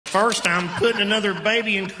First, I'm putting another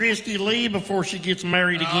baby in Christy Lee before she gets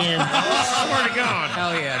married again. I swear to God.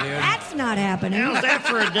 Hell yeah, dude. That's not happening. How's that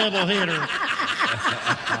for a double hitter?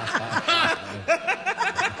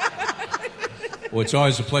 Well, it's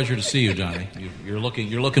always a pleasure to see you, Donnie. You're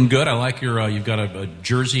looking good. I like you've got a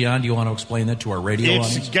jersey on. Do you want to explain that to our radio It's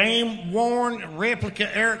audience? a game-worn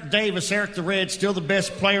replica Eric Davis. Eric the Red, still the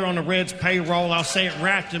best player on the Reds' payroll. I'll say it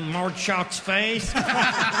right to Marchuk's face.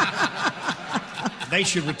 They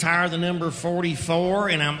should retire the number 44,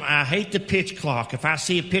 and I hate the pitch clock. If I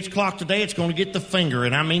see a pitch clock today, it's going to get the finger,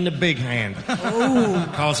 and I mean the big hand.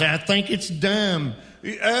 Because I think it's dumb.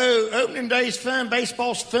 Oh, opening day's fun,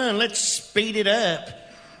 baseball's fun. Let's speed it up.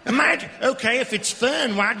 Imagine, okay, if it's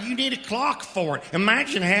fun, why do you need a clock for it?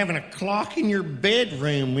 Imagine having a clock in your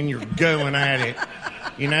bedroom when you're going at it,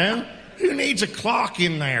 you know? Who needs a clock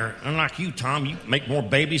in there? Unlike you, Tom, you make more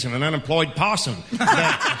babies than an unemployed possum. But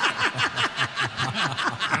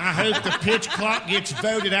I hope the pitch clock gets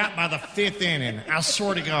voted out by the 5th inning. I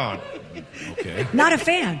swear to God. Okay. Not a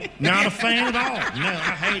fan. Not a fan at all. No,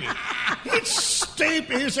 I hate it. It's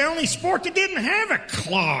stupid. It's the only sport that didn't have a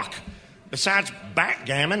clock. Besides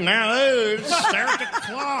backgammon, now, stare at the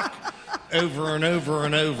clock over and over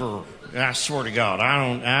and over. I swear to God,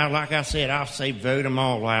 like I said, I'll say vote them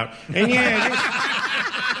all out. And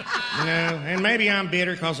and maybe I'm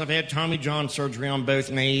bitter because I've had Tommy John surgery on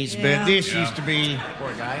both knees, but this used to be,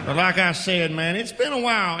 poor guy. But like I said, man, it's been a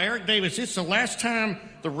while. Eric Davis, it's the last time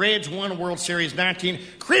the Reds won a World Series,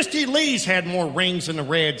 Christy Lee's had more rings than the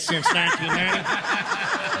Reds since 1990.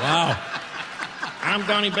 Wow. I'm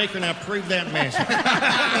Donnie Baker, now prove that message.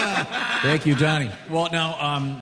 Thank you, Donnie. Well, now,